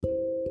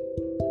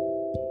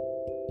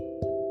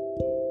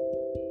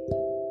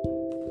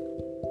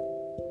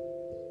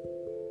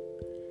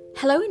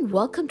Hello and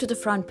welcome to the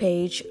front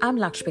page. I'm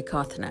Lakshmi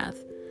Karthanath.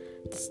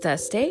 This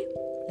Thursday,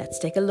 let's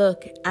take a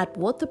look at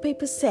what the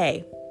papers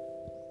say.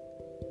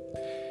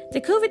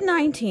 The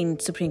COVID-19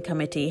 Supreme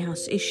Committee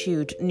has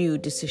issued new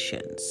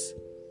decisions.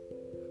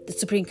 The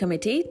Supreme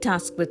Committee,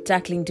 tasked with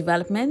tackling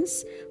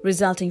developments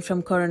resulting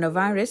from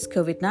coronavirus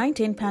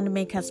COVID-19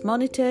 pandemic, has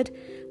monitored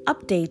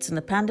updates on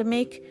the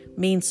pandemic,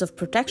 means of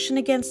protection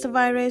against the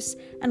virus,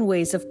 and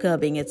ways of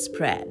curbing its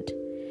spread.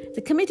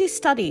 The committee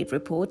studied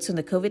reports on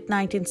the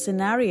COVID-19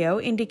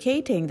 scenario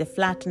indicating the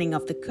flattening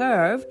of the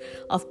curve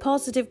of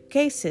positive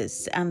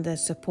cases and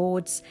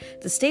supports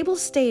the stable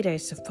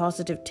status of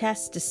positive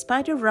tests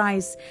despite a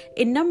rise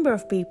in number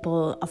of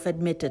people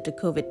admitted to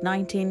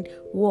COVID-19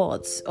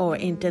 wards or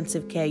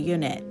intensive care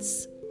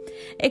units.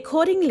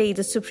 Accordingly,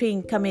 the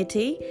Supreme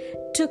Committee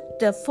took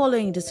the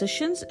following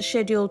decisions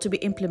scheduled to be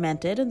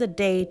implemented on the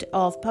date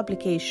of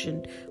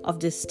publication of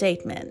this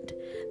statement: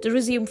 to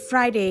resume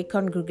Friday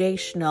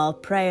congregational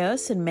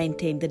prayers and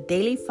maintain the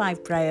daily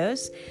 5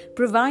 prayers,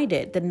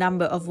 provided the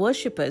number of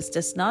worshippers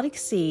does not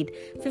exceed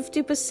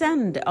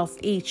 50% of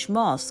each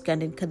mosque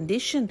and in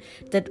condition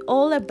that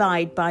all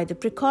abide by the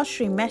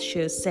precautionary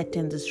measures set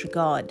in this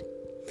regard.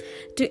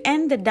 To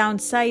end the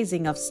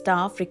downsizing of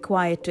staff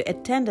required to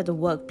attend at the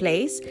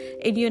workplace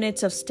in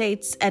units of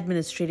state's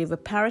administrative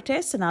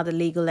apparatus and other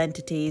legal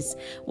entities,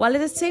 while at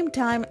the same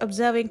time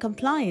observing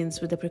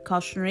compliance with the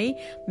precautionary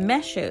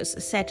measures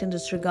set in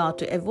this regard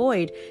to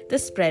avoid the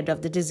spread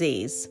of the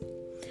disease.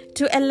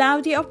 To allow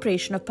the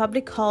operation of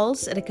public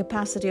halls at a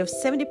capacity of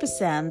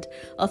 70%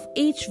 of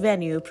each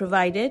venue,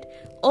 provided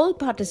all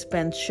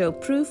participants show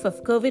proof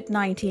of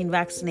COVID-19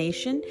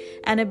 vaccination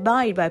and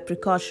abide by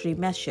precautionary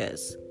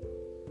measures.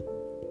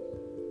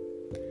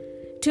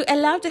 To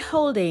allow the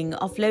holding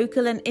of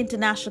local and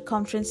international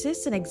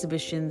conferences and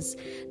exhibitions,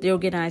 the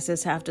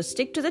organizers have to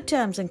stick to the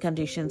terms and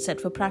conditions set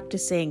for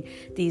practicing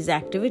these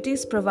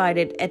activities,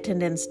 provided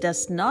attendance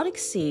does not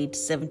exceed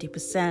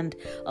 70%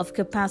 of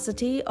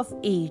capacity of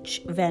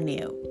each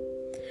venue.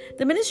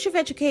 The Ministry of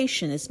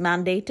Education is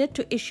mandated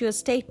to issue a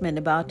statement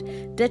about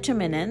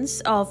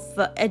determinants of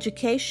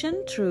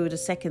education through the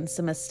second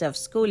semester of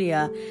school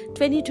year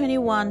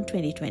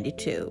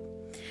 2021-2022.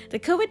 The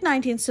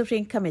COVID-19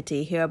 Supreme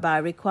Committee hereby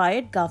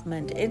required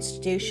government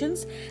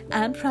institutions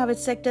and private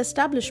sector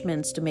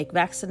establishments to make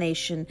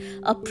vaccination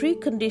a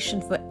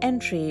precondition for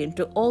entry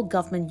into all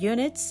government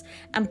units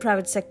and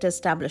private sector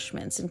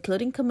establishments,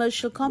 including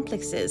commercial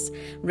complexes,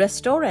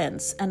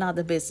 restaurants, and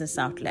other business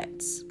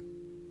outlets.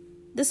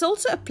 This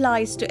also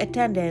applies to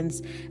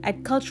attendance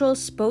at cultural,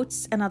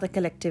 sports, and other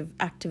collective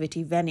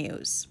activity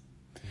venues.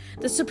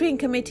 The Supreme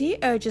Committee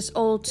urges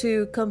all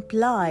to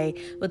comply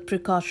with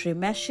precautionary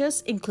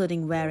measures,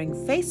 including wearing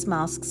face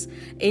masks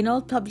in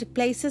all public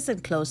places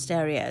and closed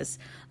areas,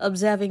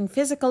 observing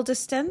physical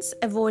distance,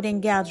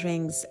 avoiding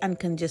gatherings and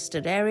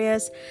congested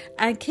areas,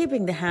 and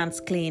keeping the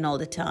hands clean all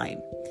the time.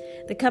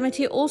 The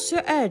committee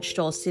also urged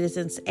all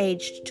citizens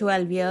aged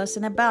 12 years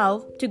and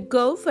above to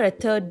go for a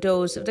 3rd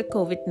dose of the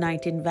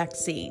COVID-19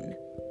 vaccine.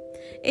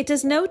 It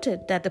is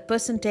noted that the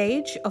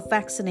percentage of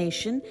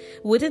vaccination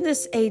within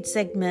this age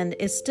segment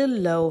is still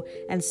low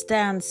and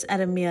stands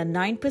at a mere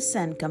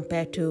 9%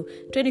 compared to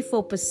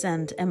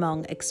 24%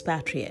 among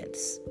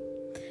expatriates.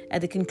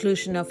 At the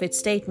conclusion of its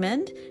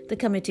statement, the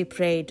committee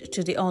prayed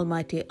to the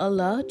Almighty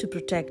Allah to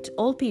protect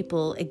all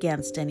people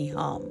against any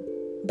harm.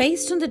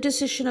 Based on the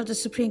decision of the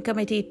Supreme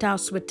Committee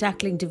tasked with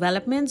tackling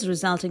developments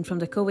resulting from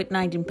the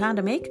COVID-19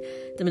 pandemic,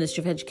 the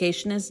Ministry of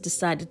Education has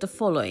decided the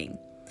following: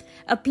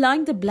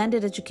 applying the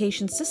blended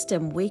education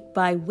system week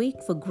by week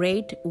for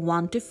grade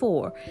 1 to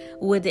 4,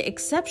 with the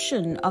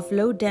exception of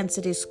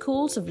low-density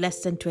schools of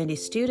less than 20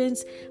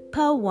 students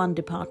per one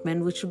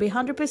department, which will be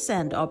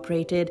 100%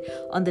 operated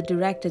on the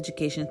direct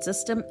education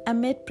system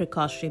amid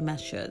precautionary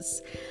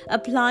measures.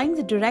 Applying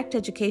the direct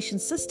education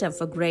system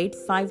for grade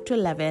 5 to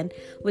 11,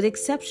 with the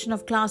exception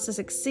of classes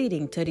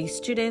exceeding 30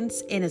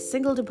 students in a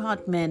single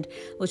department,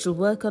 which will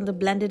work on the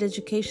blended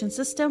education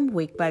system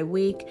week by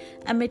week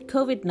amid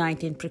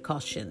COVID-19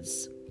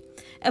 precautions.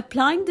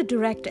 Applying the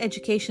direct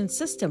education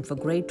system for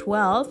grade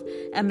 12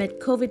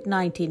 amid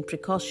COVID-19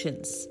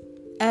 precautions.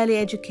 Early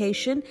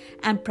education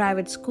and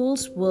private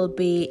schools will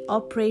be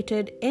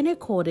operated in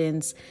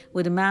accordance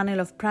with the Manual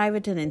of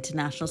Private and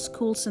International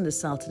Schools in the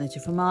Sultanate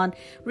of Oman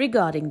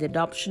regarding the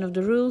adoption of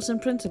the rules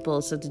and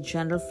principles of the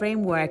General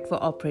Framework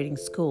for Operating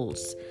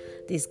Schools.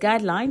 These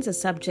guidelines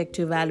are subject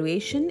to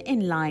evaluation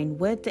in line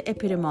with the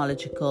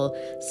epidemiological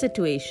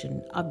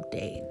situation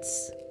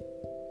updates.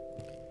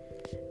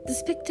 The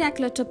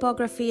spectacular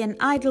topography and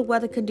ideal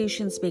weather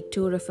conditions make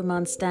Tour of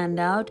Oman stand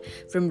out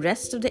from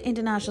rest of the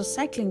international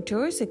cycling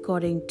tours,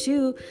 according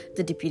to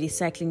the Deputy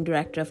Cycling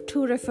Director of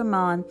Tour of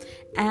Oman,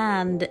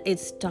 and it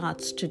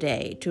starts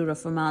today. Tour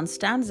of Oman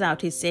stands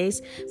out, he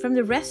says, from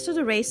the rest of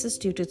the races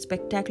due to its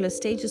spectacular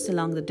stages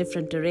along the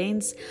different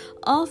terrains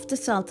of the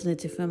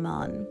Sultanate of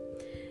Oman.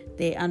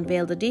 They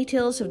unveiled the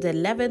details of the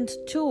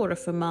 11th Tour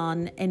of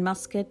Oman in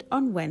Muscat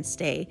on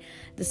Wednesday.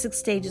 The 6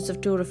 stages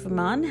of Tour of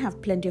Oman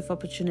have plenty of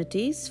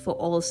opportunities for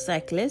all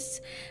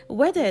cyclists,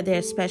 whether they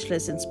are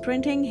specialists in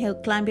sprinting, hill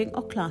climbing,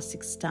 or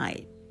classic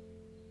style.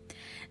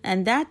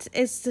 And that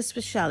is the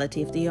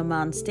speciality of the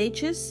Oman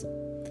stages,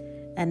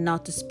 and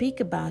not to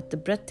speak about the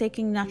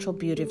breathtaking natural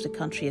beauty of the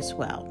country as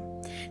well.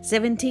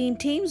 17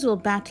 teams will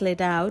battle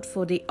it out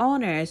for the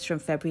honours from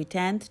February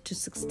 10th to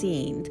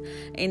 16th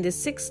in the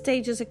 6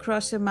 stages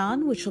across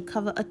Oman, which will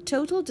cover a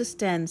total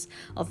distance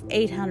of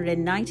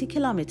 890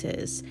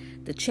 kilometres.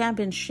 The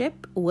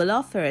championship will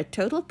offer a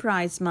total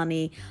prize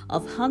money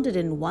of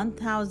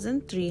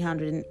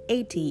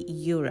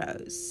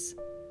 €101,380.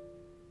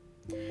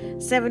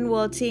 7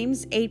 world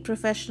teams, 8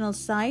 professional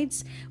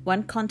sides,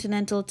 1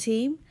 continental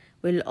team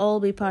will all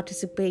be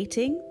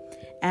participating,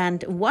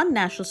 and 1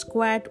 national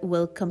squad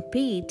will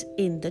compete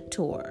in the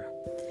tour.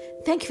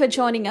 Thank you for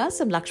joining us.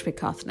 I'm Lakshmi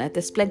Kathnath.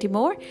 There's plenty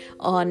more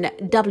on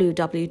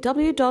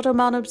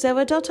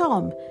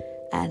www.omanobserver.com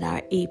and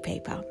our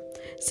e-paper.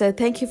 So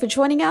thank you for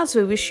joining us.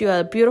 We wish you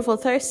a beautiful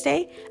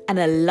Thursday and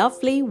a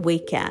lovely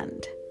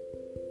weekend.